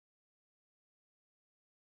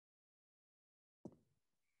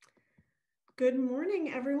Good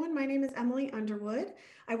morning, everyone. My name is Emily Underwood.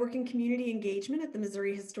 I work in community engagement at the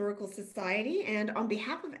Missouri Historical Society. And on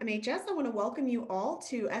behalf of MHS, I want to welcome you all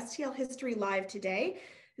to STL History Live today.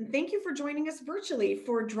 And thank you for joining us virtually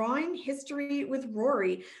for Drawing History with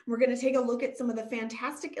Rori. We're going to take a look at some of the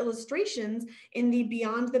fantastic illustrations in the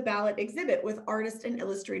Beyond the Ballot exhibit with artist and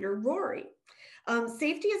illustrator Rori.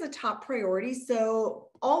 Safety is a top priority, so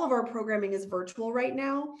all of our programming is virtual right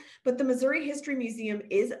now, but the Missouri History Museum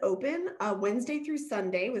is open Wednesday through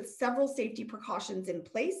Sunday with several safety precautions in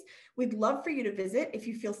place. We'd love for you to visit if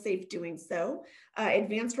you feel safe doing so.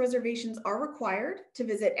 Advanced reservations are required to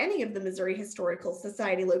visit any of the Missouri Historical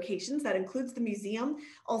Society locations. That includes the museum,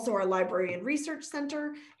 also our Library and Research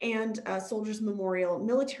Center, and Soldiers Memorial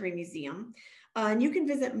Military Museum. And you can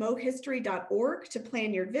visit mohistory.org to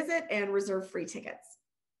plan your visit and reserve free tickets.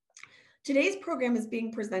 Today's program is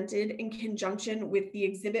being presented in conjunction with the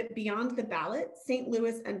exhibit Beyond the Ballot, St.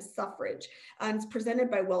 Louis and Suffrage. It's presented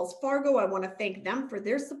by Wells Fargo. I want to thank them for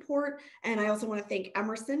their support. And I also want to thank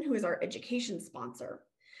Emerson, who is our education sponsor.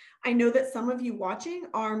 I know that some of you watching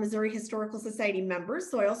are Missouri Historical Society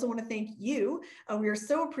members, so I also want to thank you. We are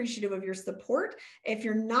so appreciative of your support. If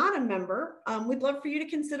you're not a member, we'd love for you to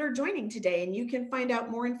consider joining today, and you can find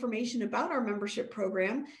out more information about our membership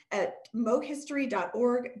program at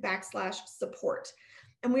mohistory.org/support.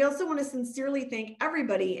 And we also want to sincerely thank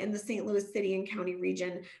everybody in the St. Louis City and County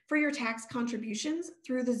region for your tax contributions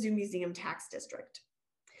through the Zoo Museum Tax District.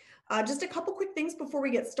 Just a couple quick things before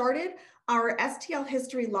we get started. Our STL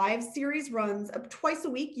History Live series runs twice a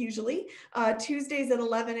week, usually, Tuesdays at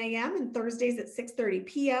 11 a.m. and Thursdays at 6:30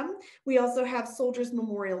 p.m. We also have Soldiers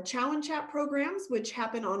Memorial Chow and Chat programs, which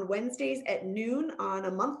happen on Wednesdays at noon on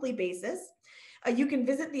a monthly basis. You can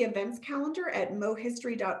visit the events calendar at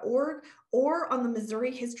mohistory.org or on the Missouri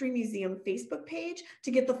History Museum Facebook page to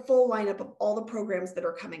get the full lineup of all the programs that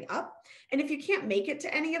are coming up. And if you can't make it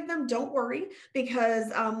to any of them, don't worry,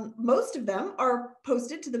 because most of them are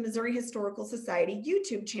posted to the Missouri Historical Society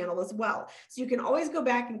YouTube channel as well. So you can always go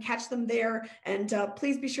back and catch them there, and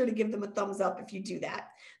please be sure to give them a thumbs up if you do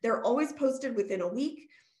that. They're always posted within a week.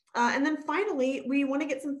 And then finally, we want to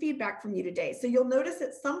get some feedback from you today. So you'll notice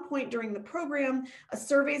at some point during the program, a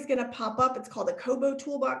survey is going to pop up. It's called a Kobo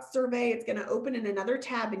Toolbox survey. It's going to open in another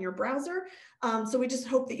tab in your browser. So we just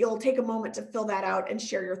hope that you'll take a moment to fill that out and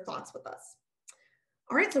share your thoughts with us.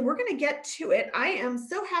 All right, so we're going to get to it. I am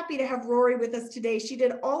so happy to have Rori with us today. She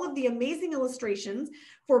did all of the amazing illustrations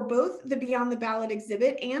for both the Beyond the Ballot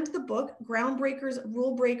exhibit and the book Groundbreakers,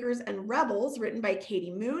 Rule Breakers, and Rebels, written by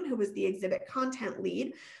Katie Moon, who was the exhibit content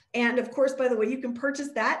lead. And of course, by the way, you can purchase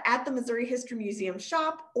that at the Missouri History Museum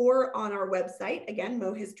shop or on our website, again,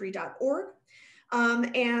 mohistory.org.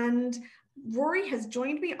 And Rori has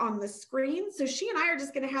joined me on the screen. So she and I are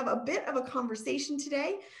just going to have a bit of a conversation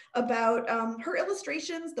today about her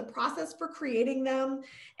illustrations, the process for creating them.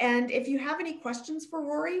 And if you have any questions for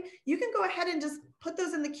Rori, you can go ahead and just put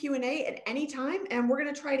those in the Q&A at any time. And we're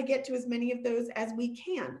going to try to get to as many of those as we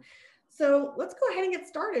can. So let's go ahead and get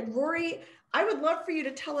started. Rori, I would love for you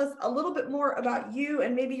to tell us a little bit more about you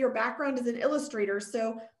and maybe your background as an illustrator.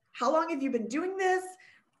 So how long have you been doing this?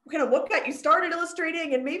 Kind of what got you started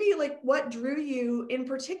illustrating, and maybe like what drew you in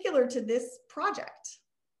particular to this project?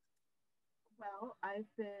 Well, I've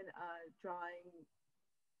been drawing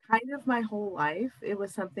kind of my whole life. It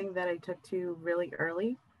was something that I took to really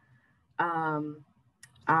early.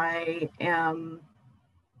 I am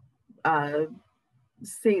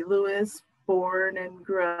St. Louis born and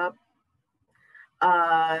grew up.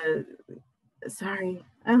 Sorry,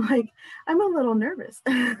 I'm a little nervous.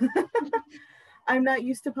 I'm not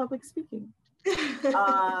used to public speaking.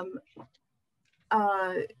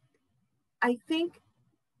 I think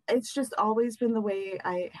it's just always been the way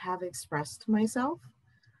I have expressed myself.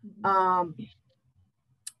 And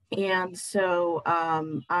so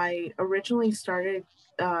I originally started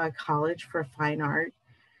college for fine art,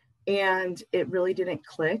 and it really didn't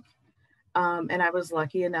click. And I was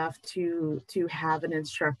lucky enough to have an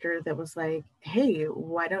instructor that was like, hey,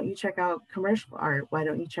 why don't you check out commercial art? Why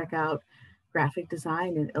don't you check out graphic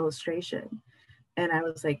design and illustration? And I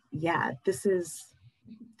was like, yeah, this is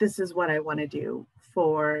what I want to do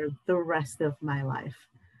for the rest of my life.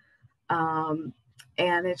 And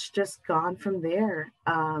it's just gone from there.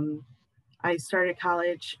 I started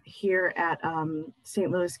college here at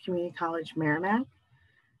St. Louis Community College, Merrimack,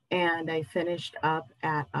 and I finished up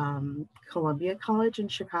at Columbia College in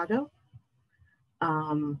Chicago,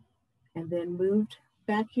 and then moved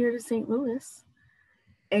back here to St. Louis.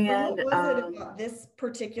 And what was it about this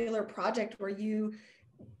particular project where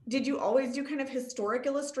did you always do kind of historic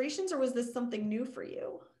illustrations, or was this something new for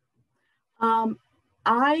you?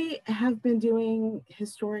 I have been doing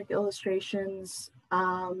historic illustrations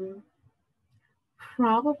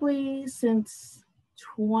probably since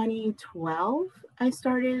 2012. I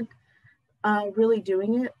started really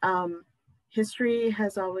doing it. History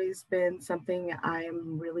has always been something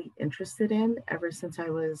I'm really interested in ever since I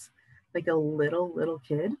was like a little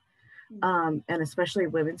kid, and especially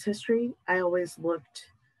women's history. I always looked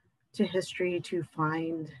to history to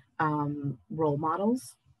find role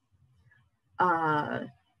models. Uh,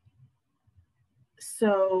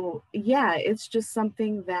 so yeah, it's just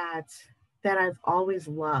something that I've always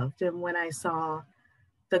loved. And when I saw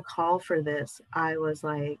the call for this, I was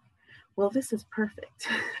like, well, this is perfect.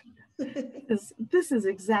 This is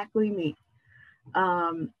exactly me.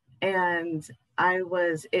 Um, and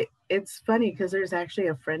it's funny because there's actually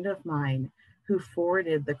a friend of mine who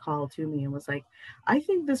forwarded the call to me and was like, I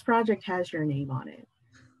think this project has your name on it.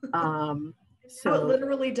 Um, Now it so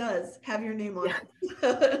literally does have your name on yeah,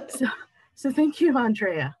 it. so, so thank you,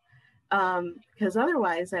 Andrea. Because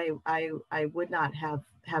otherwise I would not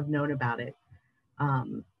have known about it.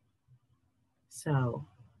 Um, so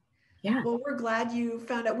yeah. Well, we're glad you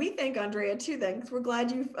found out. We thank Andrea too, then, because we're glad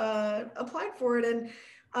you applied for it. And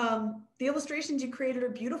the illustrations you created are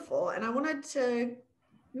beautiful. And I wanted to,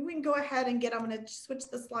 maybe we can go ahead and I'm going to switch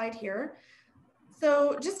the slide here.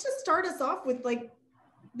 So just to start us off with like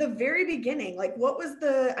the very beginning, like what was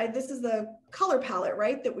this is the color palette,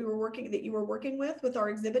 right? That you were working with our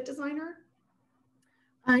exhibit designer.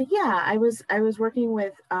 Yeah, I was working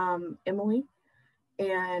with Emily,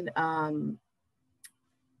 and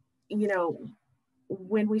you know,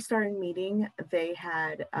 when we started meeting, they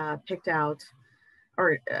had picked out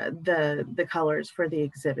or the colors for the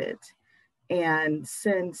exhibit, and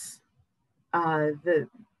since the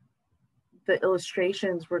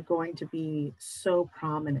illustrations were going to be so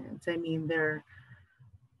prominent, I mean, they're,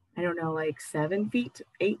 I don't know, like 7 feet,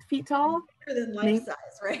 8 feet tall, Bigger than life maybe.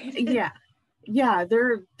 size, right? Yeah, yeah,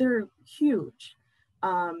 they're huge,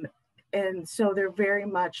 um, and so they're very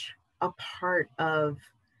much a part of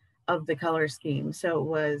the color scheme. So it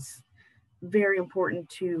was very important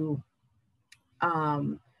to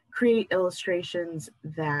um, create illustrations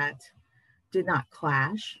that did not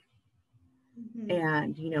clash Mhm.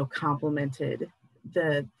 and complemented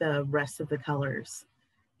the rest of the colors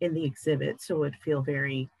in the exhibit, so it would feel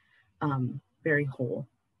very whole.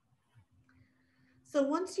 So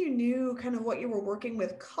once you knew kind of what you were working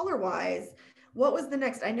with color wise, what was the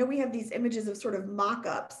next? I know we have these images of sort of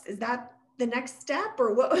mock-ups. Is that the next step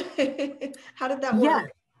or what? How did that Yeah,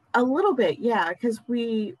 work? a little bit, yeah, because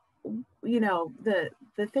the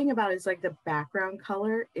thing about it is like the background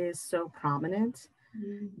color is so prominent.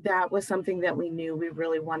 Mhm. That was something that we knew we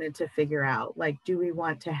really wanted to figure out. Like, do we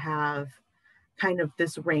want to have kind of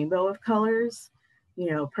this rainbow of colors,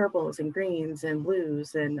 purples and greens and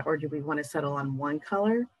blues, and or do we want to settle on one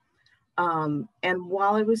color? And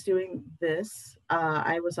while I was doing this,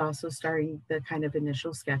 I was also starting the kind of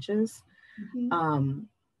initial sketches. Mhm. Um,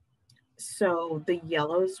 so the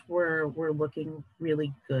yellows were looking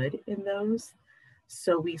really good in those.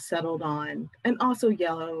 So we settled on, and also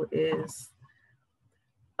yellow is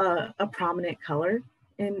a prominent color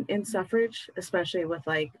in suffrage, especially with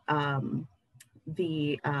like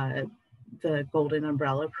the uh, the Golden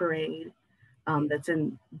Umbrella Parade that's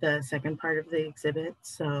in the second part of the exhibit.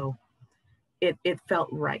 So it felt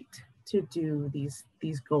right to do these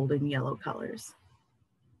golden yellow colors.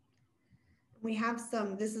 We have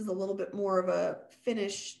this is a little bit more of a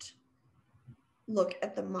finished look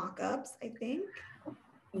at the mock-ups, I think.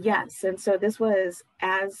 Yes, and so this was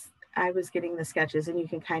as I was getting the sketches, and you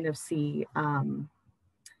can kind of see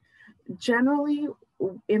generally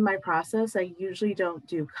in my process, I usually don't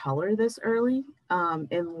do color this early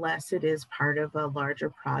unless it is part of a larger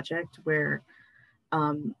project where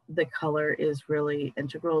the color is really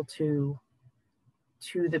integral to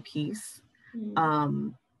the piece. Mm.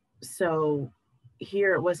 Um, so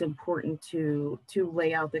here it was important to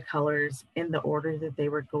lay out the colors in the order that they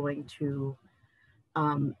were going to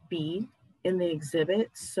be in the exhibit,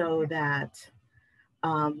 so that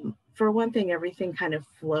for one thing, everything kind of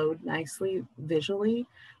flowed nicely visually,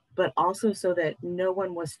 but also so that no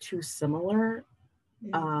one was too similar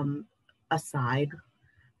Mm. um, aside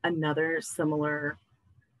another similar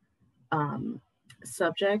um,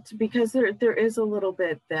 subject, because there is a little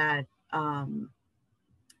bit that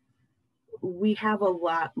we have a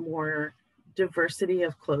lot more diversity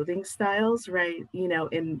of clothing styles, right?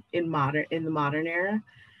 In the modern era,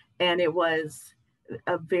 and it was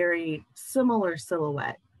a very similar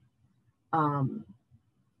silhouette um,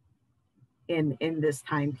 in this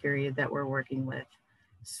time period that we're working with.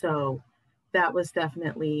 So that was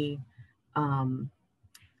definitely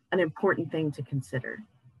an important thing to consider.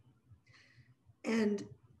 And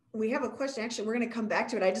we have a question. Actually, we're going to come back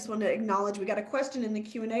to it. I just want to acknowledge we got a question in the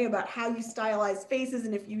Q&A about how you stylize faces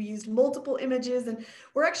and if you used multiple images. And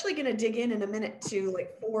we're actually going to dig in a minute to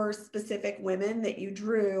like 4 specific women that you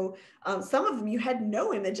drew. Some of them you had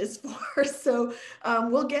no images for, so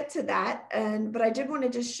we'll get to that. But I did want to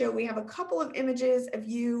just show we have a couple of images of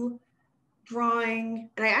you drawing.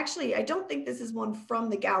 And I don't think this is one from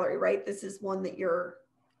the gallery, right? This is one that you're...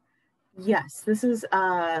 Yes, this is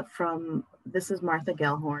Martha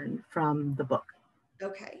Gellhorn from the book.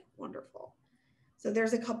 Okay, wonderful. So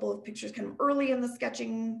there's a couple of pictures kind of early in the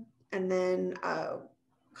sketching and then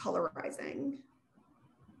colorizing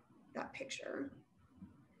that picture.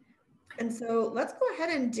 And so let's go ahead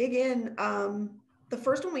and dig in. The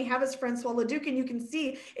first one we have is Francois Leduc, and you can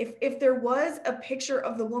see if there was a picture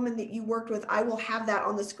of the woman that you worked with, I will have that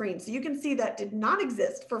on the screen. So you can see that did not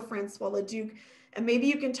exist for Francois Leduc. And maybe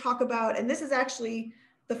you can talk about, and this is actually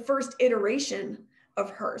the first iteration of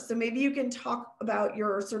her. So maybe you can talk about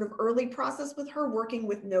your sort of early process with her working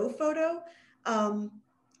with no photo. And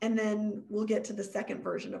then we'll get to the second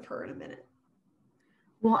version of her in a minute.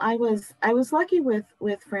 Well, I was lucky with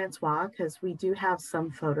Francois because we do have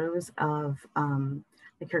some photos of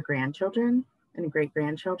like her grandchildren and great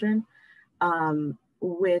grandchildren,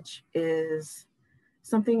 which is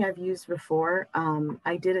something I've used before.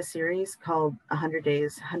 I did a series called 100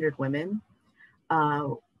 Days, 100 Women,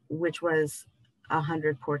 which was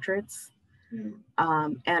 100 portraits.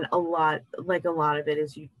 And a lot of it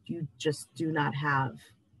is you just do not have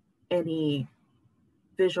any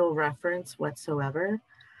visual reference whatsoever.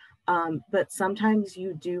 But sometimes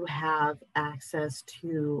you do have access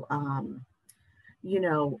to,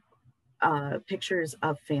 pictures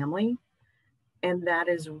of family. And that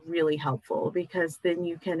is really helpful because then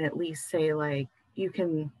you can at least say like, you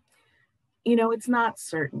can, it's not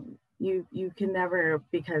certain. You can never,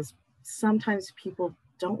 because sometimes people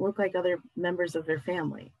don't look like other members of their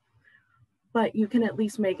family, but you can at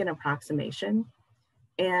least make an approximation.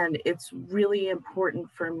 And it's really important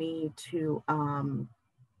for me to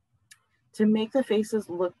make the faces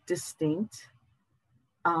look distinct,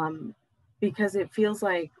 because it feels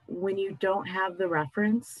like when you don't have the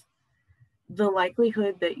reference, the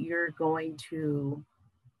likelihood that you're going to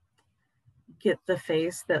get the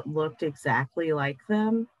face that looked exactly like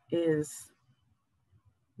them is,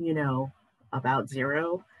 about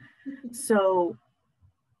 0. So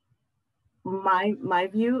my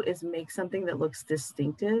view is make something that looks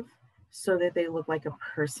distinctive so that they look like a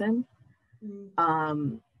person,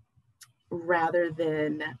 rather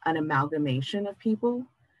than an amalgamation of people,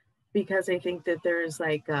 because I think that there's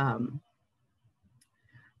like,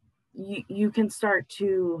 you can start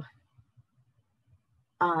to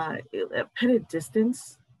put a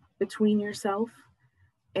distance between yourself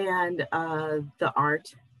and the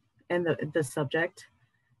art and the subject.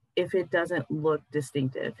 If it doesn't look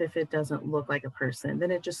distinctive, if it doesn't look like a person,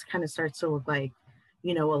 then it just kind of starts to look like,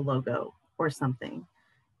 a logo or something.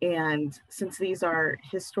 And since these are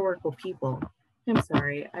historical people, I'm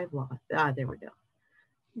sorry, I've lost, there we go.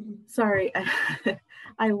 Sorry,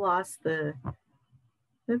 I lost the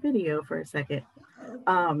video for a second.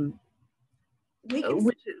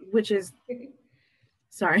 Which is,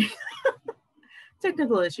 sorry,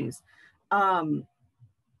 technical issues.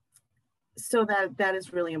 So that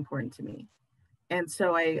is really important to me. And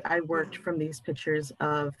so I worked from these pictures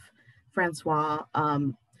of Francois.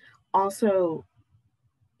 Also,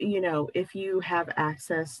 if you have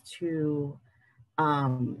access to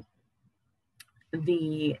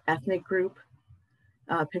the ethnic group,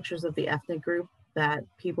 pictures of the ethnic group that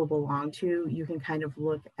people belong to, you can kind of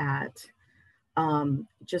look at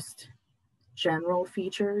just general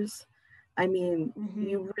features. I mean,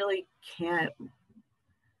 you really can't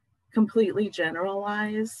completely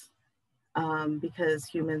generalize because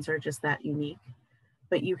humans are just that unique,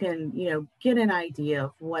 but you can, get an idea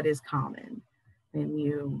of what is common, and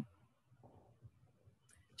you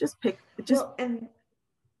just pick. Well, and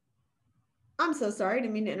I'm so sorry, I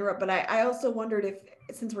didn't mean to interrupt, but I also wondered if,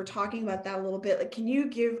 since we're talking about that a little bit, like, can you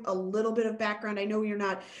give a little bit of background? I know you're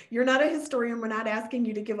not a historian. We're not asking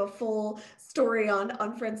you to give a full story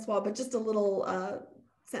on Francois, but just a little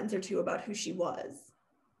sentence or two about who she was.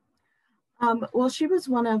 Well, she was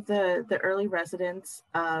one of the early residents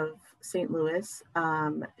of St. Louis.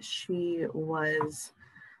 She was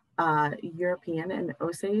European and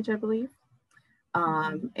Osage, I believe.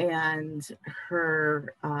 And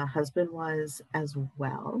her husband was as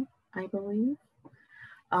well, I believe.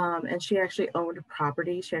 And she actually owned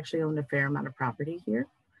property. She actually owned a fair amount of property here,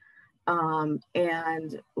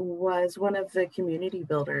 and was one of the community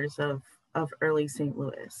builders of of early St.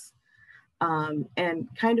 Louis. And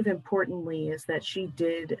kind of importantly is that she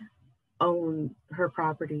did own her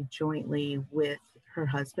property jointly with her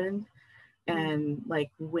husband. And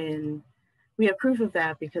like when we have proof of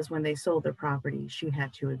that, because when they sold their property, she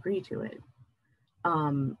had to agree to it.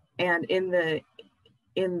 And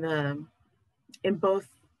in both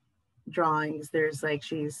drawings, there's like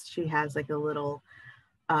she has like a little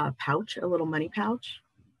pouch, a little money pouch,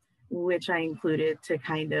 which I included to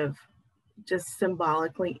kind of just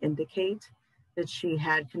symbolically indicate that she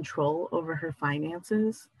had control over her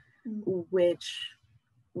finances, which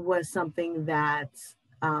was something that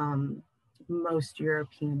most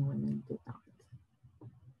European women did not.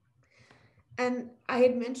 And I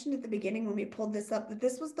had mentioned at the beginning when we pulled this up that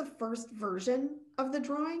this was the first version of the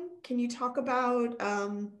drawing. Can you talk about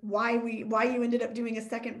why you ended up doing a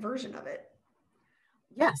second version of it?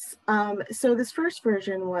 Yes. So this first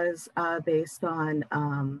version was based on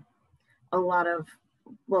a lot of,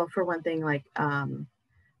 well, for one thing, like Von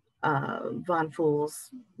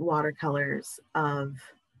Fool's watercolors of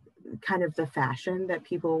kind of the fashion that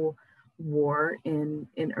people wore in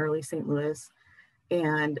early St. Louis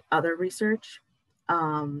and other research.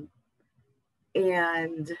 And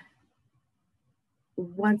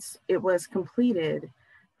once it was completed,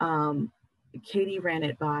 Katie ran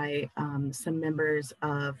it by some members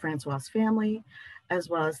of Francois' family, as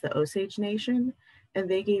well as the Osage Nation. And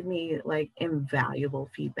they gave me like invaluable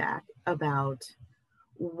feedback about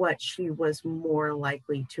what she was more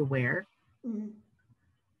likely to wear.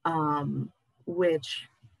 Which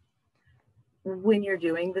when you're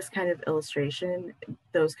doing this kind of illustration,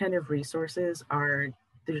 those kind of resources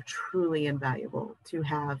they're truly invaluable to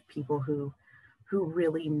have people who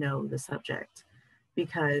really know the subject,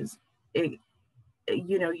 because you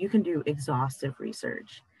can do exhaustive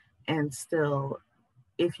research and still,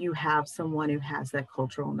 if you have someone who has that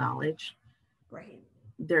cultural knowledge, right,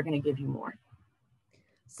 they're going to give you more.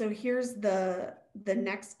 So here's the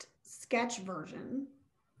next sketch version,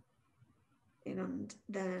 and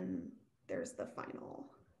then there's the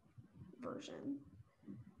final version.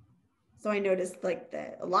 So I noticed like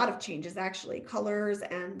a lot of changes, actually, colors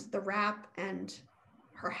and the wrap and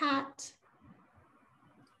her hat.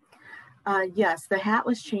 Yes, the hat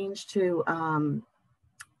was changed to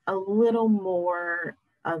a little more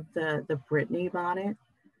of the Brittany bonnet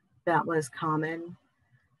that was common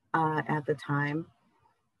at the time.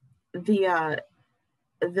 The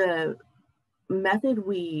method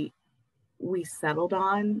we settled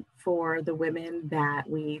on for the women that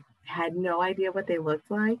we had no idea what they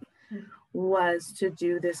looked like was to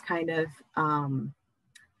do this kind of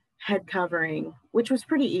head covering, which was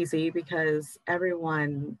pretty easy because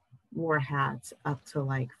everyone wore hats up to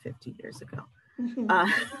like 50 years ago.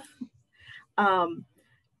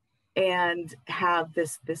 And have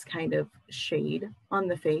this kind of shade on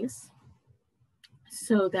the face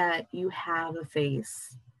so that you have a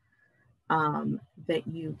face that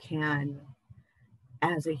you can,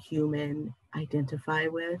 as a human, identify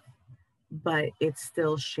with, but it's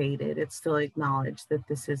still shaded. It's still acknowledged that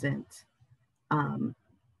this isn't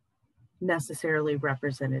necessarily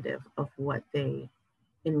representative of what they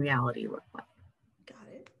in reality look like. Got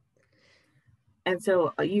it. And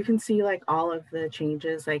so you can see like all of the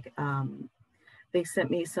changes, like they sent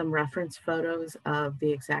me some reference photos of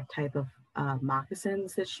the exact type of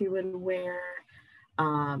moccasins that she would wear.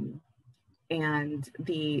 And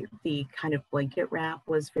the kind of blanket wrap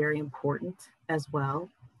was very important as well.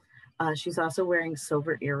 She's also wearing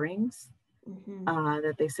silver earrings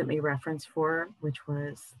that they sent me reference for, which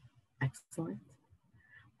was excellent.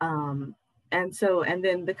 And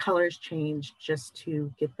then the colors changed just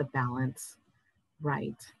to get the balance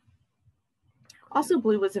right. Also,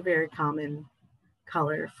 blue was a very common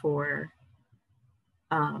color for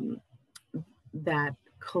that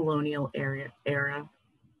colonial era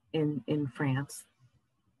in France.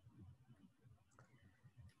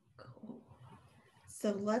 Cool.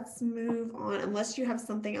 So let's move on. Unless you have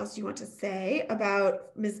something else you want to say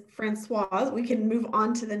about Ms. Francoise, we can move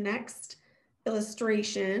on to the next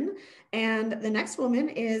illustration. And the next woman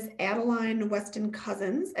is Adeline Weston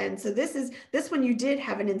Cousins. And so this one you did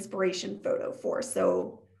have an inspiration photo for.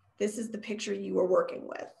 So this is the picture you were working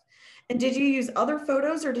with. And did you use other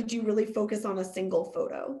photos, or did you really focus on a single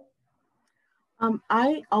photo?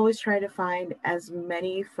 I always try to find as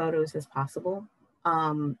many photos as possible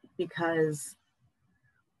because,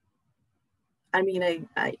 I mean,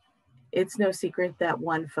 it's no secret that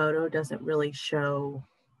one photo doesn't really show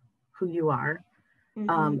who you are,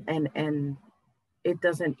 and it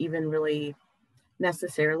doesn't even really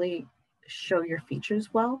necessarily show your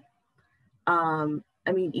features well. I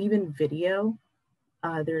mean, even video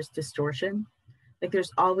there's distortion. Like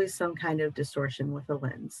there's always some kind of distortion with a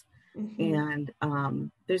lens. Mm-hmm.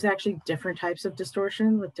 And there's actually different types of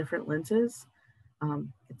distortion with different lenses.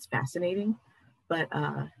 It's fascinating. But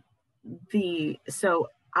so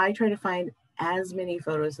I try to find as many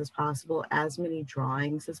photos as possible, as many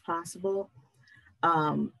drawings as possible.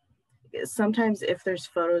 Um, Sometimes if there's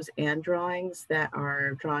photos and drawings that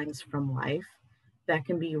are drawings from life, that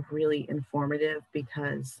can be really informative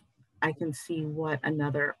because I can see what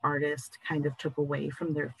another artist kind of took away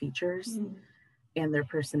from their features Mm-hmm. and their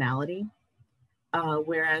personality.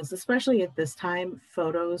 Whereas, especially at this time,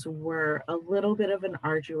 photos were a little bit of an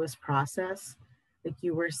arduous process. Like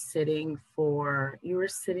you were sitting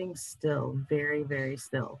still, very, very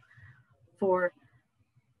still for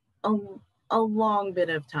a, a long bit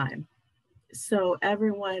of time. So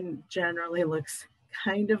everyone generally looks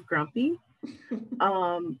kind of grumpy.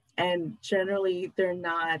 And generally they're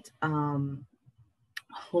not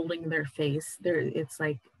holding their face. It's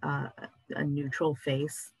like a neutral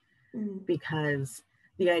face Mm. because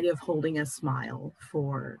the idea of holding a smile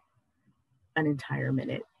for an entire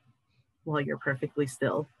minute while you're perfectly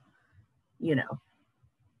still, you know.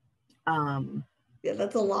 Um, Yeah,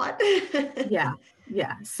 that's a lot. yeah,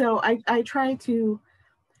 yeah. So I try to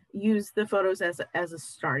use the photos as a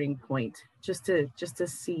starting point, just to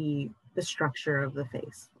see the structure of the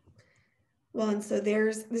face. Well, and so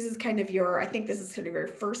this is kind of I think this is sort of your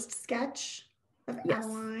first sketch of Yes.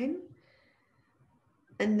 Adeline.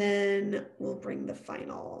 And then we'll bring the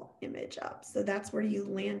final image up. So that's where you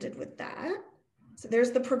landed with that. So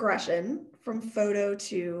there's the progression from photo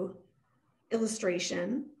to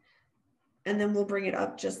illustration. And then we'll bring it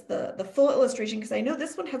up just the full illustration, because I know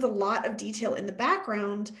this one has a lot of detail in the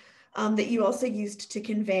background that you also used to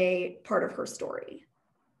convey part of her story.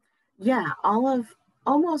 Yeah, almost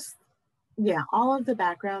all of the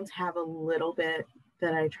backgrounds have a little bit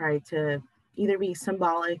that I try to either be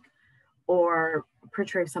symbolic or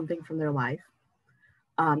portray something from their life.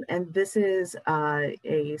 And this is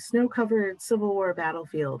a snow-covered Civil War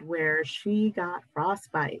battlefield where she got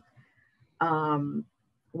frostbite um,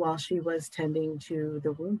 while she was tending to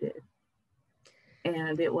the wounded.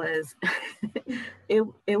 And it was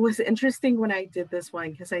it was interesting when I did this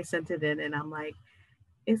one because I sent it in and I'm like,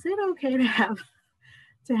 is it okay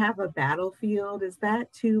to have a battlefield? Is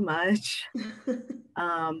that too much?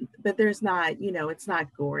 But there's not, it's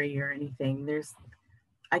not gory or anything.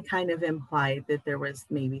 I kind of implied that there was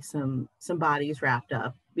maybe some bodies wrapped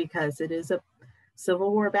up because it is a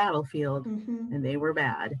Civil War battlefield Mm-hmm. and they were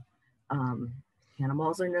bad. Um,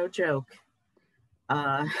 Cannonballs are no joke.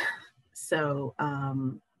 Uh, so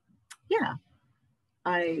yeah,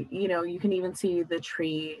 you can even see the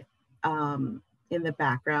tree in the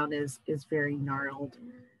background is very gnarled,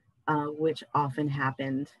 which often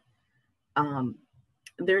happened. Um,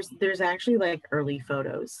 there's actually like early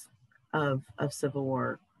photos of Civil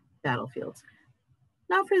War battlefields.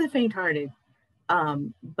 Not for the faint-hearted,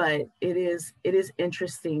 but it is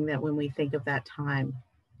interesting that when we think of that time,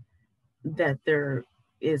 that there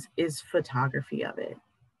is photography of it.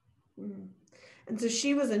 Mm. And so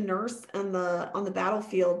she was a nurse on the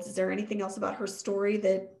battlefield. Is there anything else about her story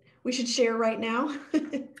that we should share right now?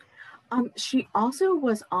 She also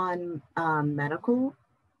was on medical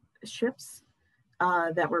ships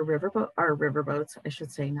that were riverboats, I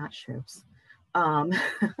should say, not ships. Um,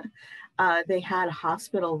 they had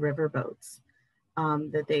hospital riverboats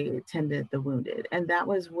that they attended the wounded, and that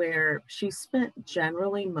was where she spent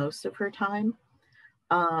generally most of her time.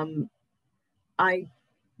 Um, I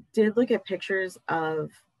did look at pictures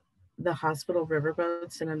of the hospital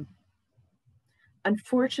riverboats, and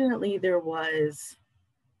unfortunately, they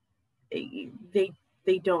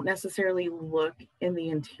they don't necessarily look in the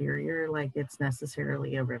interior like it's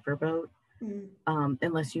necessarily a riverboat, Mm.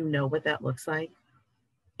 unless you know what that looks like.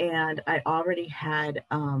 And I already had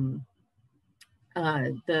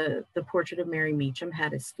the portrait of Mary Meacham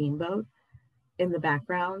had a steamboat in the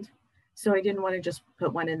background, so I didn't want to just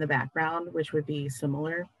put one in the background, which would be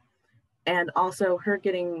similar. And also her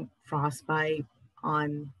getting frostbite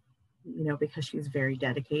on, because she's very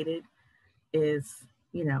dedicated, is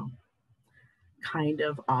kind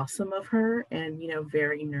of awesome of her, and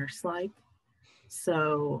very nurse-like.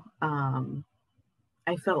 So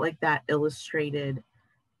I felt like that illustrated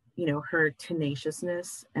her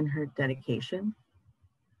tenaciousness and her dedication,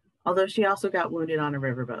 although she also got wounded on a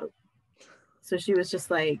riverboat. So she was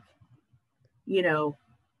just like, you know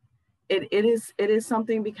it is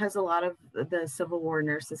something, because a lot of the Civil War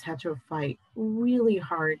nurses had to fight really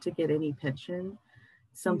hard to get any pension. Mm.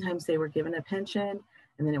 Sometimes they were given a pension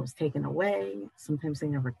and then it was taken away. Sometimes they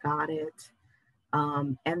never got it.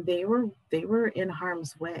 And they were in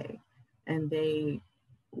harm's way, and they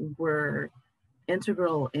were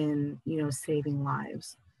integral in, saving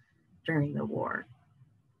lives during the war.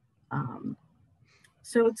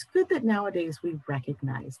 So it's good that nowadays we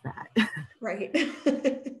recognize that. Right.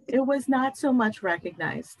 It was not so much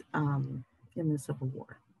recognized in the Civil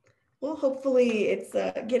War. Well, hopefully it's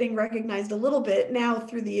getting recognized a little bit now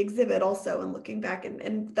through the exhibit also, and looking back,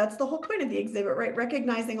 and that's the whole point of the exhibit, right?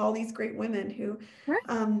 Recognizing all these great women who, Right.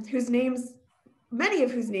 many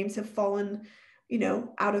of whose names have fallen,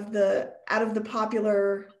 out of the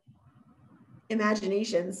popular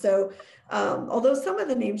imagination. So although some of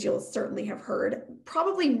the names you'll certainly have heard,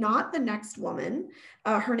 probably not the next woman.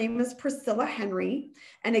 Her name is Priscilla Henry.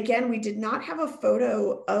 And again, we did not have a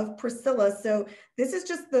photo of Priscilla. So this is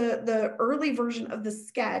just the early version of the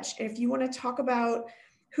sketch. If you want to talk about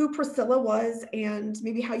who Priscilla was and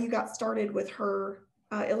maybe how you got started with her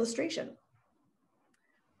illustration.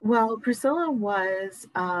 Well, Priscilla was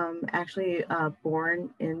actually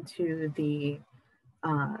born into the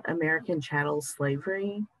American Chattel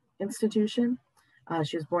Slavery Institution.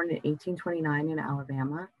 She was born in 1829 in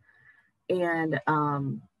Alabama, and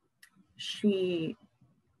she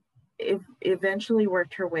eventually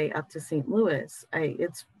worked her way up to St. Louis.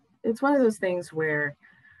 It's one of those things where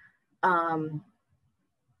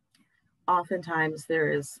oftentimes there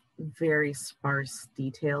is very sparse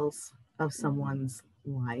details of someone's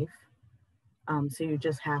life. So you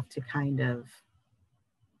just have to kind of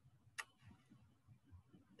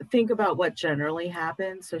think about what generally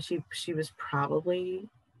happened. So she was probably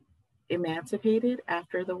emancipated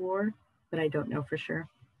after the war, but I don't know for sure.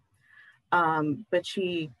 But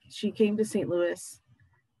she came to St. Louis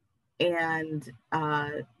and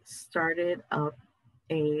started up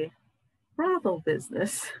a brothel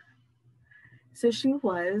business. So she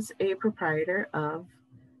was a proprietor of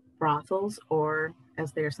brothels, or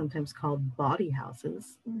as they are sometimes called, bawdy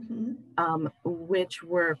houses, which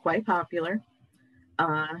were quite popular.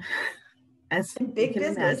 As big you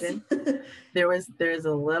can imagine, there's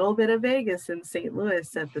a little bit of Vegas in St.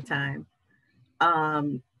 Louis at the time.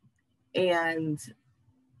 And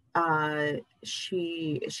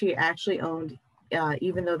she actually owned,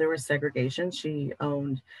 even though there was segregation, she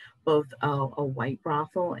owned both a white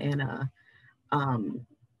brothel and a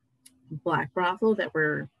black brothel that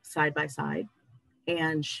were side by side.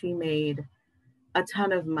 And she made a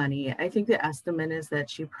ton of money. I think the estimate is that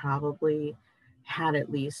she probably had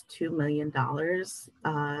at least $2 million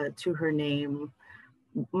to her name.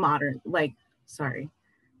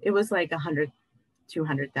 It was like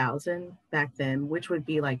 200,000 back then, which would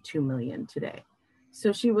be like 2 million today.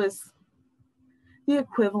 So she was the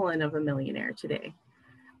equivalent of a millionaire today.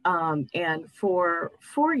 And for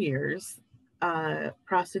 4 years,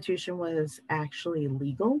 prostitution was actually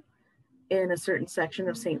legal in a certain section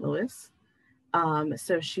of St. Louis.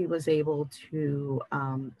 So she was able to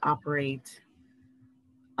operate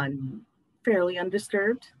fairly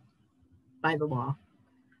undisturbed by the law.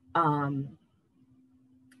 And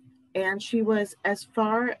she was, as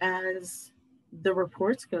far as the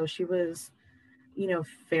reports go, she was,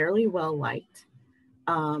 fairly well liked.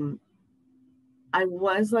 I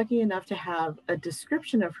was lucky enough to have a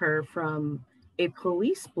description of her from a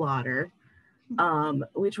police blotter,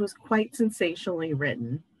 which was quite sensationally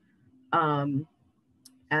written,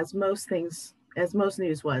 as most news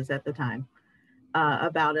was at the time,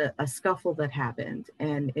 about a scuffle that happened.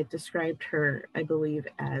 And it described her, I believe,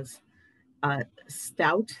 as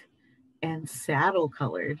stout and saddle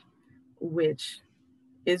colored, which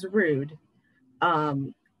is rude.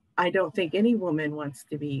 I don't think any woman wants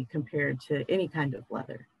to be compared to any kind of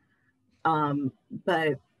leather.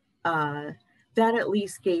 But that at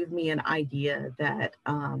least gave me an idea that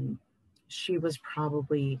she was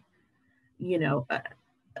probably,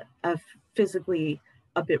 physically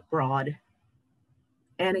a bit broad.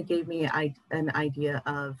 And it gave me an idea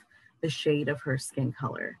of the shade of her skin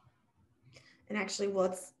color. And actually,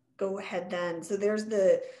 let's go ahead then. So there's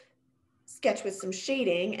the sketch with some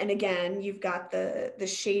shading. And again, you've got the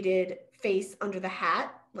shaded face under the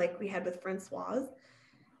hat, like we had with Francoise.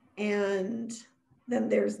 And then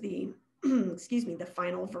there's the, the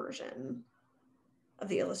final version of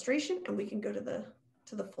the illustration. And we can go to the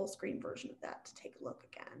full screen version of that to take a look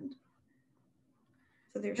again.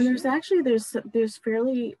 So there's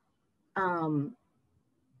fairly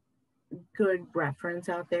good reference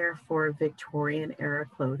out there for Victorian era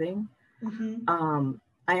clothing.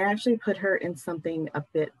 I actually put her in something a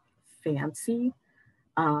bit fancy,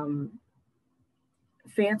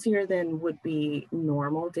 fancier than would be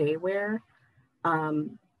normal day wear,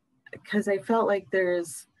 because I felt like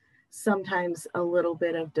there's sometimes a little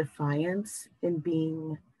bit of defiance in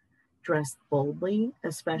being dressed boldly,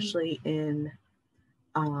 especially in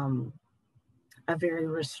um, a very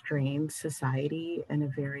restrained society and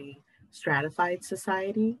a very stratified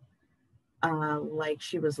society like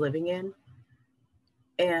she was living in.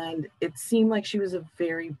 And it seemed like she was a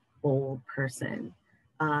very bold person,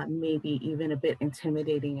 maybe even a bit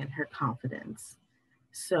intimidating in her confidence.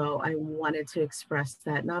 So I wanted to express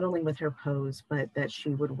that not only with her pose, but that she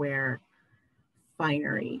would wear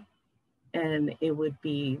finery, and it would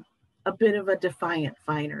be a bit of a defiant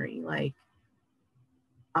finery. Like,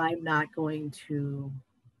 I'm not going to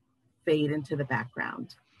fade into the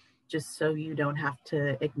background just so you don't have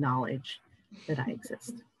to acknowledge that I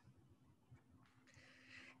exist.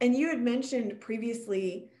 And you had mentioned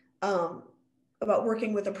previously about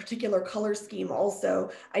working with a particular color scheme also.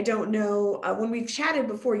 I don't know, when we've chatted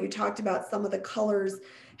before, you talked about some of the colors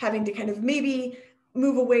having to kind of maybe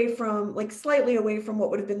move away from, like slightly away from what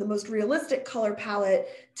would have been the most realistic color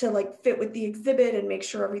palette to like fit with the exhibit and make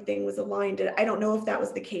sure everything was aligned. And I don't know if that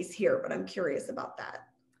was the case here, but I'm curious about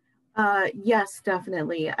that. Yes,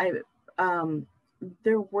 definitely.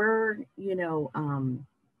 There were,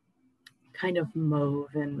 kind of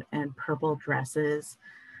mauve and purple dresses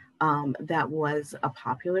that was a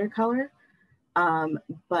popular color. Um,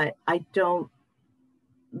 but I don't,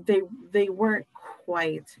 they weren't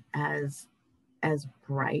quite as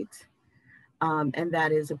bright. And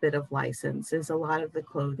that is a bit of license, is a lot of the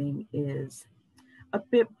clothing is a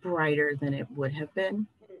bit brighter than it would have been,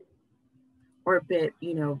 or a bit,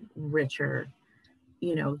 richer.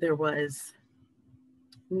 There was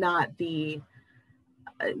not the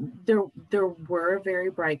there were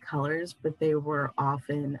very bright colors, but they were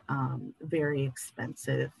often very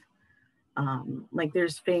expensive. Like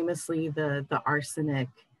there's famously the arsenic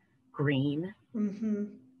green,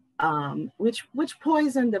 which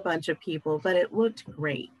poisoned a bunch of people, but it looked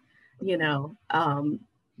great, you know.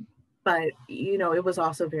 But it was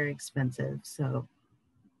also very expensive. So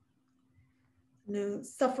No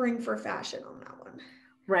suffering for fashion on that one.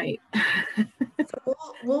 right. So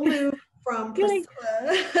we'll move from Priscilla.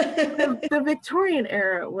 The Victorian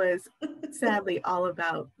era was sadly all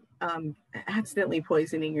about accidentally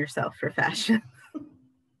poisoning yourself for fashion.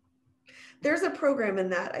 There's a program in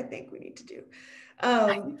that I think we need to do.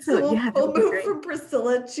 We'll move from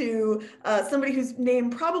Priscilla to somebody whose name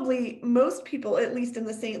probably most people, at least in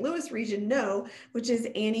the St. Louis region, know, which is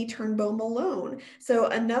Annie Turnbow Malone. So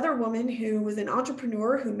another woman who was an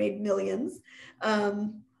entrepreneur who made millions.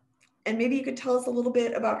 And maybe you could tell us a little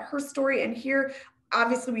bit about her story. And here,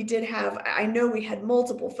 obviously, I know we had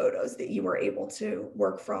multiple photos that you were able to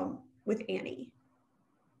work from with Annie.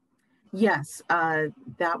 Yes,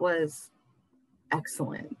 that was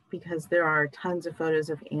excellent, because there are tons of photos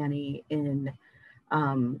of Annie in,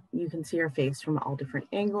 you can see her face from all different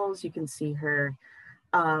angles. You can see her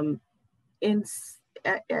at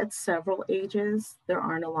several ages. There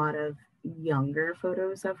aren't a lot of younger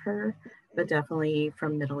photos of her, but definitely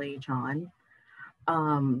from middle age on.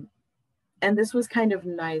 And this was kind of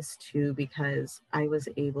nice too, because I was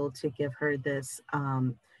able to give her this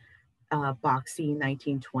boxy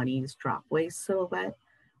 1920s drop waist silhouette,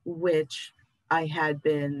 which I had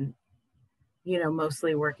been,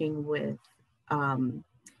 mostly working with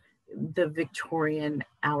the Victorian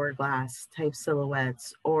hourglass type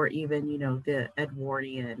silhouettes, or even, the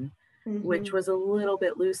Edwardian, which was a little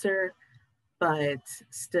bit looser, but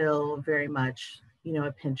still very much,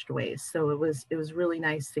 a pinched waist. So it was really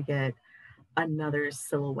nice to get another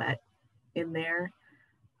silhouette in there.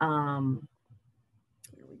 We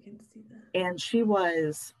can see that. And she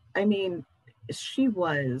was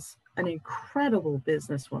an incredible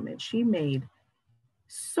businesswoman. She made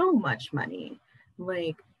so much money,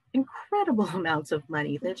 like incredible amounts of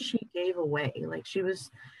money that she gave away. Like she was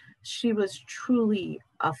truly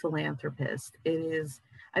a philanthropist.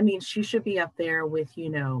 She should be up there with,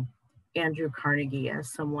 Andrew Carnegie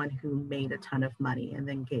as someone who made a ton of money and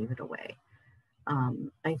then gave it away.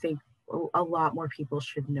 I think a lot more people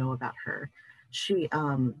should know about her. She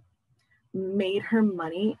made her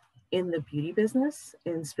money in the beauty business,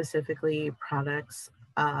 in specifically products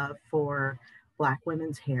for Black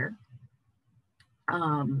women's hair.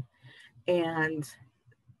 And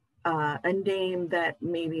a name that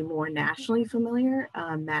may be more nationally familiar,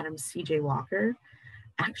 Madam C.J. Walker,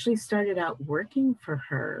 actually started out working for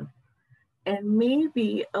her, and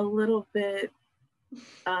maybe a little bit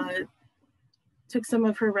took some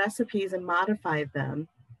of her recipes and modified them,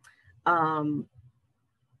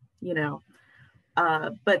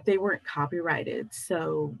 but they weren't copyrighted.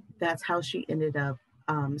 So that's how she ended up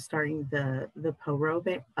starting the Poro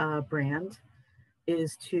brand,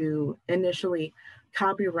 is to initially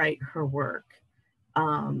copyright her work.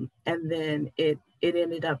 And then it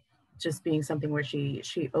ended up just being something where she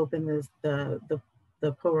opened the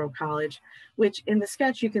Poro College, which in the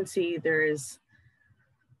sketch you can see there's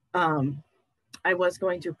I was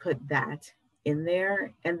going to put that in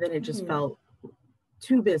there, and then it just felt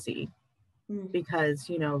too busy because,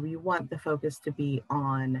 you know, you want the focus to be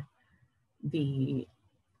on the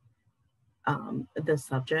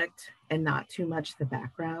subject and not too much the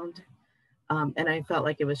background. And I felt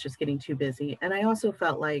like it was just getting too busy. And I also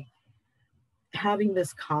felt like having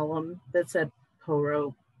this column that said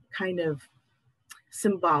Poro kind of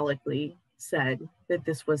symbolically said that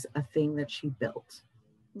this was a thing that she built.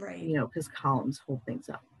 Right. You know, because columns hold things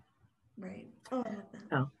up. Right. Oh, I love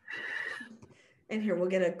that. Oh. And here we'll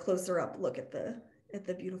get a closer up look at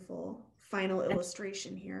the beautiful final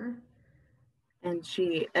illustration here. And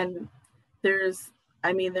there's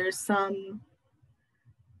some,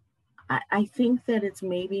 I think that it's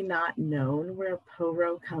maybe not known where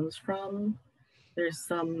Poro comes from. There's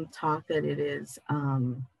some talk that it is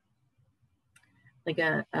like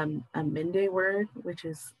a Mende word, which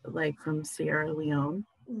is like from Sierra Leone.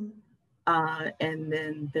 And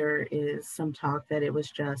then there is some talk that it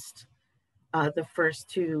was just the first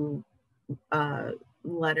two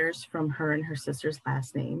letters from her and her sister's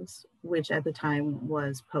last names, which at the time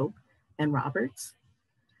was Pope and Roberts,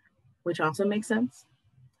 which also makes sense.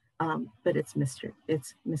 But it's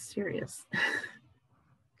mysterious.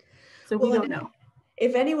 So we don't know.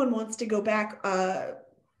 If anyone wants to go back, oh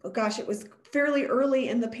gosh, it was fairly early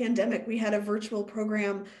in the pandemic. We had a virtual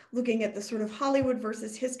program looking at the sort of Hollywood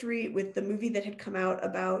versus history with the movie that had come out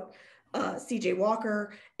about C.J.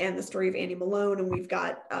 Walker and the story of Annie Malone, and we've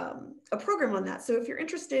got a program on that. So if you're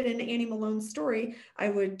interested in Annie Malone's story, I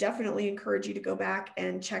would definitely encourage you to go back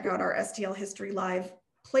and check out our STL History Live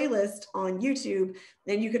playlist on YouTube,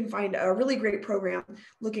 and you can find a really great program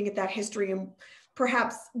looking at that history and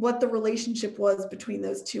perhaps what the relationship was between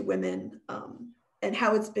those two women, and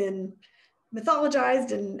how it's been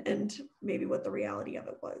mythologized and maybe what the reality of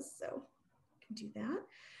it was. So you can do that.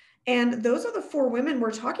 And those are the four women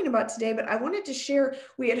we're talking about today, but I wanted to share,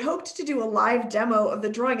 we had hoped to do a live demo of the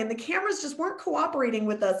drawing and the cameras just weren't cooperating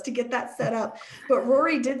with us to get that set up. But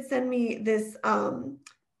Rory did send me this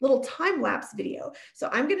little time-lapse video. So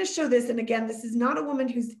I'm gonna show this, and again, this is not a woman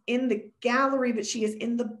who's in the gallery, but she is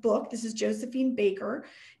in the book. This is Josephine Baker.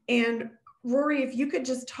 And Rory, if you could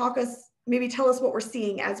just maybe tell us what we're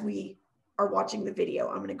seeing as we are watching the video.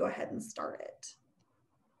 I'm gonna go ahead and start it.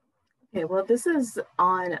 Okay, well, this is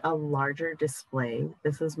on a larger display.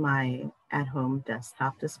 This is my at-home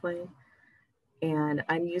desktop display. And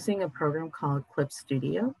I'm using a program called Clip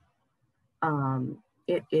Studio.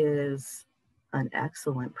 It is an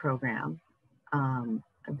excellent program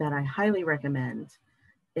that I highly recommend.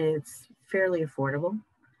 It's fairly affordable,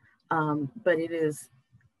 but it is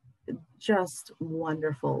just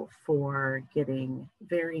wonderful for getting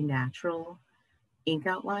very natural ink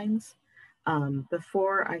outlines.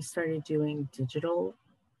 Before I started doing digital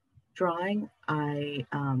drawing, I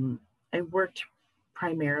worked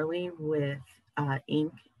primarily with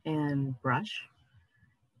ink and brush.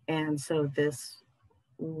 And so this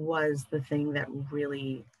was the thing that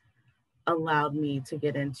really allowed me to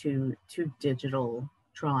get into digital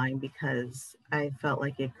drawing, because I felt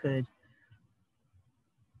like it could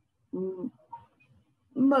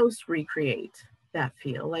most recreate that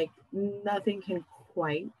feel. Like nothing can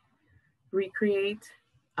quite recreate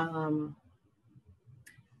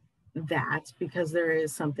that, because there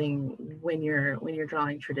is something when you're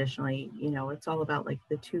drawing traditionally, you know, it's all about like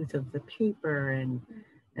the tooth of the paper, and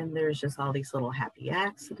there's just all these little happy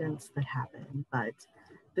accidents that happen. But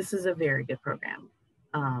this is a very good program.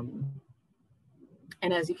 And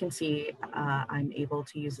as you can see, I'm able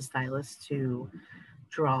to use a stylus to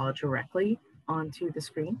draw directly onto the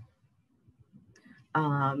screen.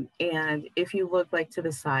 And if you look like to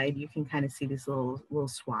the side, you can kind of see these little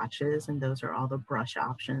swatches, and those are all the brush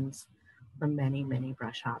options, the many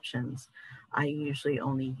brush options. I usually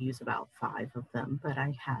only use about 5 of them, but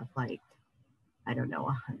I have like, I don't know,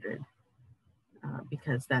 100,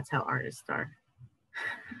 because that's how artists are.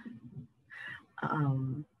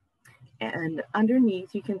 And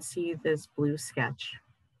underneath you can see this blue sketch,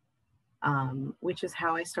 which is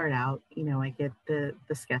how I start out. You know, I get the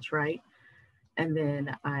sketch right, and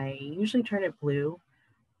then I usually turn it blue.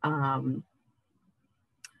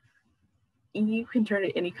 You can turn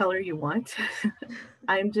it any color you want.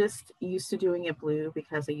 I'm just used to doing it blue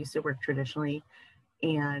because I used to work traditionally.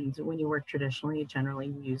 And when you work traditionally, generally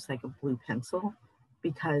you use like a blue pencil,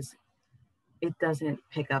 because it doesn't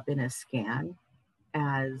pick up in a scan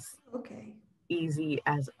as easy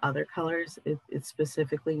as other colors. It's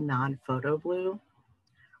specifically non-photo blue,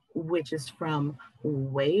 which is from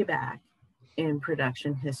way back in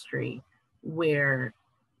production history, where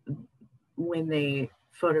when they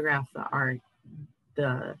photograph the art,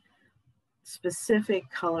 the specific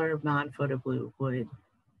color of non-photo blue would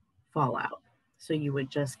fall out. So you would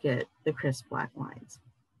just get the crisp black lines.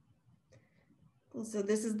 So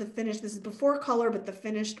this is the finished, this is before color, but the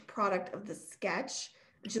finished product of the sketch,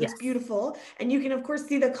 which looks beautiful. And you can of course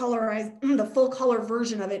see the colorized, the full color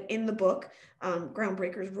version of it in the book,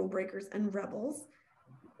 Groundbreakers, Rule Breakers, and Rebels,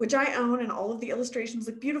 which I own, and all of the illustrations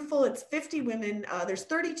look beautiful. It's 50 women. There's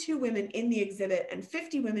 32 women in the exhibit and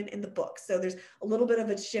 50 women in the book. So there's a little bit of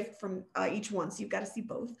a shift from each one. So you've got to see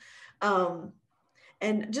both.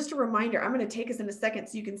 And just a reminder, I'm going to take us in a second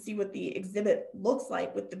so you can see what the exhibit looks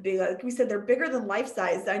like with the big, like we said, they're bigger than life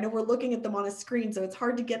size. I know we're looking at them on a screen, so it's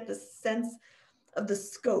hard to get the sense of the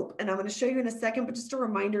scope. And I'm going to show you in a second, but just a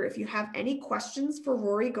reminder, if you have any questions for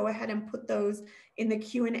Rori, go ahead and put those in the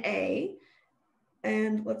Q&A.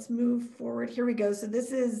 And let's move forward. Here we go. So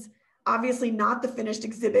this is obviously not the finished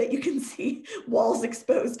exhibit. You can see walls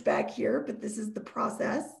exposed back here, but this is the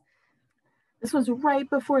process. This was right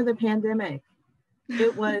before the pandemic.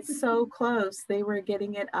 It was so close. They were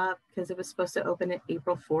getting it up because it was supposed to open at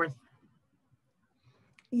April 4th.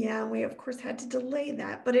 Yeah, we of course had to delay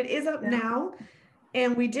that, but it is up now.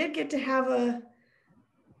 And we did get to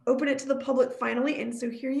open it to the public finally. And so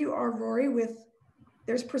here you are, Rori,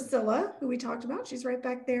 there's Priscilla, who we talked about. She's right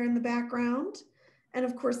back there in the background. And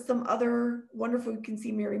of course, some other wonderful, you can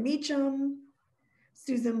see Mary Meacham,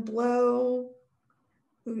 Susan Blow,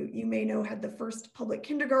 who you may know had the first public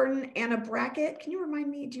kindergarten, Anna Brackett. Can you remind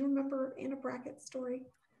me, do you remember Anna Brackett's story?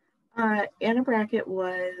 Anna Brackett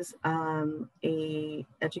was a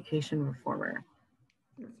education reformer.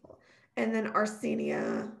 Wonderful. And then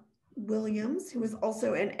Arsenia Williams, who was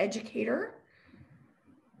also an educator.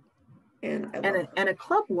 And a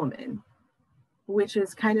club woman, which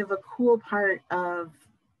is kind of a cool part of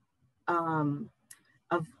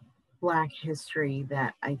Black history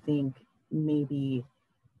that I think maybe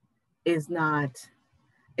is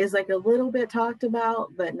like a little bit talked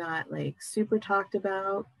about, but not like super talked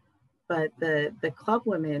about. But the club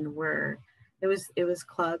women it was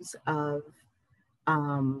clubs of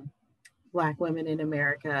Black women in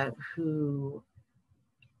America who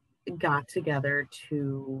got together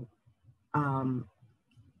to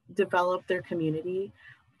develop their community,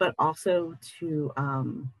 but also to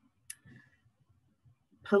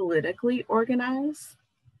politically organize,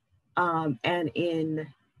 and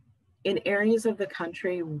in areas of the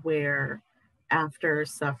country where after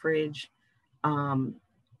suffrage,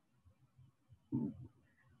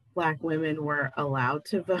 Black women were allowed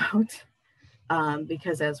to vote,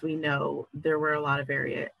 because as we know, there were a lot of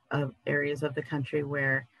areas of the country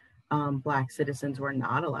where Black citizens were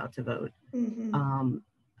not allowed to vote,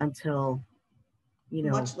 until,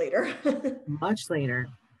 much later. much later.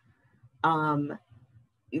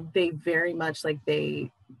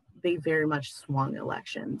 They very much swung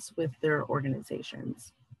elections with their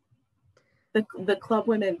organizations. The club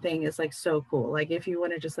women thing is like so cool. Like if you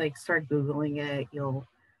want to just like start Googling it, you'll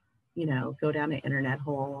go down an internet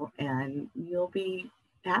hole and you'll be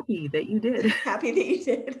happy that you did. Happy that you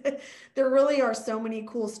did. There really are so many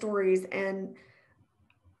cool stories, and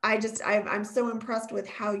I'm so impressed with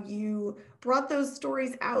how you brought those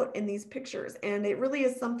stories out in these pictures. And it really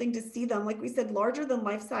is something to see them, like we said, larger than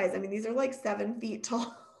life size. I mean, these are like 7 feet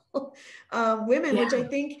tall women, which I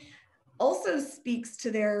think also speaks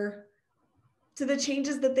to the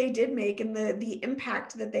changes that they did make and the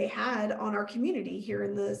impact that they had on our community here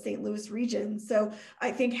in the St. Louis region. So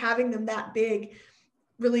I think having them that big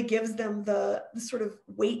really gives them the sort of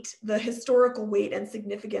weight, the historical weight and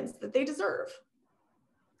significance that they deserve.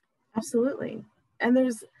 Absolutely. And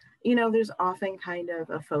there's often kind of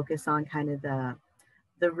a focus on kind of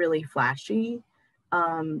the really flashy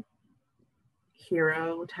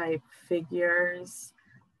hero type figures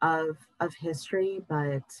of history,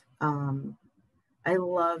 but I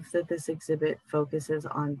love that this exhibit focuses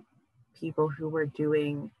on people who were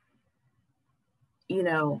doing,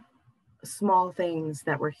 small things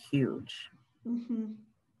that were huge.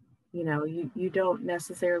 You don't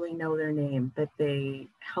necessarily know their name, but they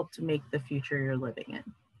help to make the future you're living in.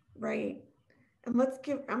 Right. And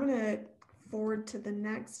I'm going to forward to the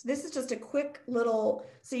next. This is just a quick little,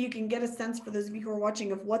 so you can get a sense for those of you who are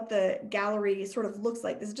watching of what the gallery sort of looks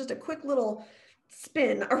like. This is just a quick little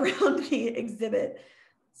spin around the exhibit.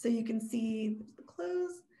 So you can see the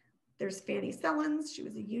clothes. There's Fanny Sellens. She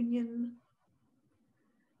was a Union.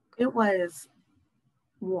 It was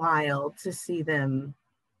wild to see them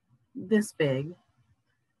this big,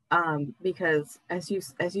 because as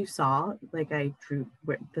you saw, like I drew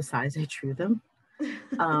the size I drew them.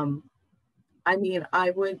 I mean,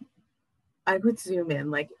 I would zoom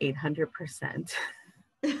in like 800%,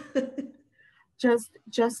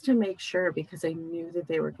 just to make sure, because I knew that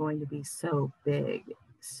they were going to be so big.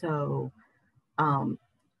 So, um,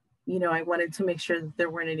 I wanted to make sure that there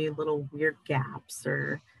weren't any little weird gaps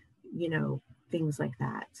or, things like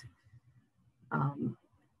that.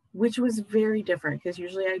 Which was very different, because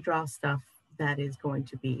usually I draw stuff that is going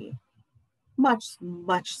to be much,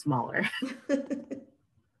 much smaller.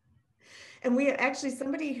 And we actually,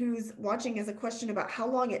 somebody who's watching has a question about how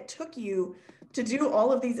long it took you to do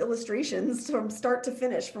all of these illustrations from start to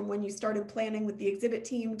finish, from when you started planning with the exhibit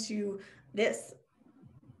team to this.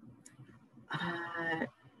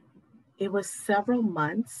 It was several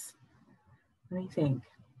months. Let me think.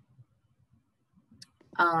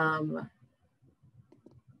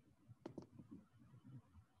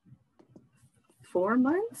 4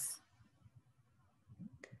 months.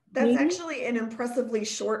 That's maybe actually an impressively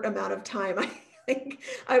short amount of time. I think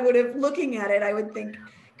I would have, looking at it, I would think,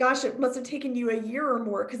 gosh, it must have taken you a year or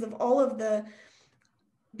more, because of all of the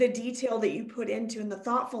detail that you put into and the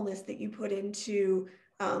thoughtfulness that you put into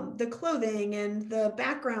the clothing and the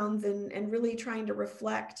backgrounds, and really trying to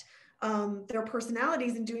reflect their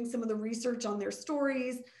personalities and doing some of the research on their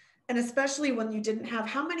stories. And especially when you didn't have,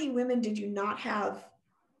 how many women did you not have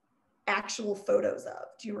actual photos of?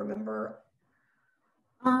 Do you remember?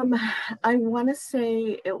 I want to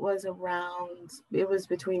say it was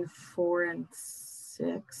between 4 and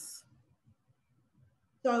 6.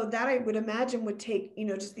 So that, I would imagine, would take,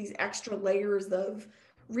 just these extra layers of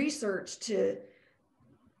research to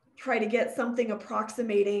try to get something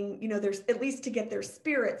approximating, there's at least to get their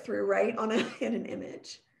spirit through, right, in an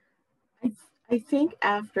image. I think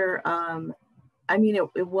after, I mean,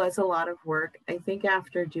 it was a lot of work. I think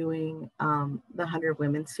after doing the 100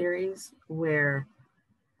 Women series, where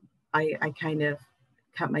I kind of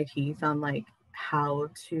cut my teeth on like how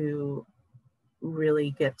to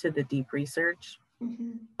really get to the deep research.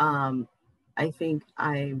 Mm-hmm. I think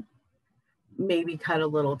I maybe cut a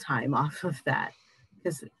little time off of that,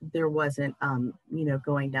 because there wasn't,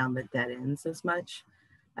 going down the dead ends as much.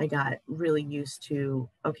 I got really used to,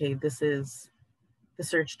 okay, this is the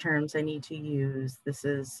search terms I need to use. This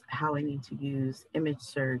is how I need to use image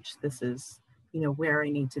search. This is, where I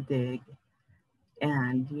need to dig.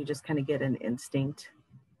 And you just kind of get an instinct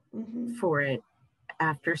mm-hmm. for it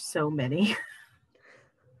after so many.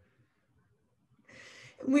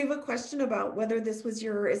 We have a question about whether is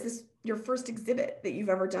this your first exhibit that you've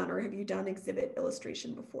ever done, or have you done exhibit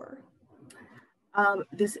illustration before?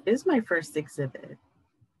 This is my first exhibit,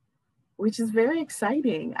 which is very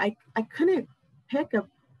exciting. I couldn't pick a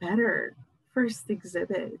better first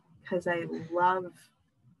exhibit, because I love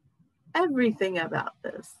everything about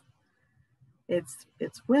this.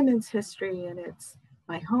 It's women's history, and it's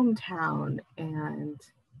my hometown, and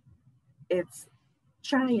it's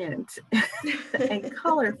giant and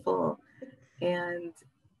colorful, and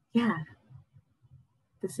yeah,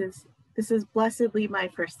 this is blessedly my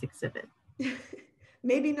first exhibit.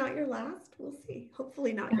 Maybe not your last. We'll see.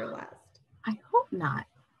 Hopefully not your last. I hope not.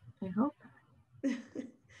 I hope not.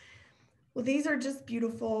 Well, these are just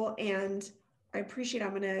beautiful, and I appreciate,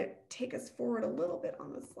 I'm going to take us forward a little bit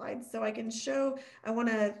on the slide so I can show. I want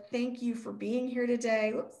to thank you for being here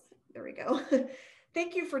today. Whoops, there we go.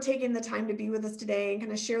 Thank you for taking the time to be with us today and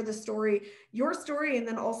kind of share the story, your story, and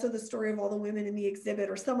then also the story of all the women in the exhibit,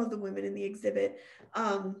 or some of the women in the exhibit.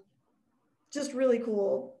 Just really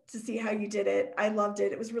cool to see how you did it. I loved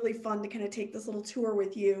it. It was really fun to kind of take this little tour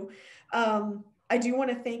with you. I do want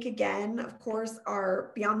to thank again, of course,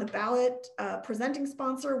 our Beyond the Ballot presenting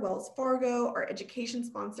sponsor, Wells Fargo, our education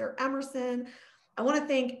sponsor, Emerson. I want to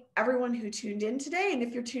thank everyone who tuned in today. And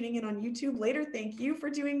if you're tuning in on YouTube later, thank you for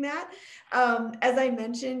doing that. As I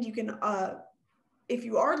mentioned, you can, if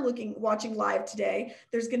you are watching live today,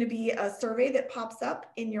 there's going to be a survey that pops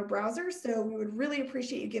up in your browser. So we would really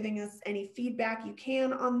appreciate you giving us any feedback you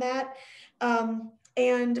can on that.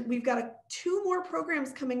 And we've got 2 more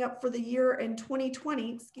programs coming up for the year in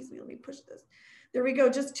 2020. Excuse me, let me push this. There we go,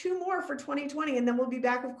 just 2 more for 2020. And then we'll be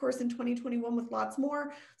back, of course, in 2021 with lots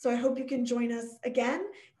more. So I hope you can join us again.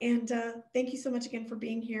 And thank you so much again for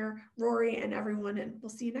being here, Rori and everyone. And we'll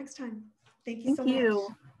see you next time. Thank you so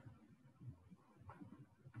much.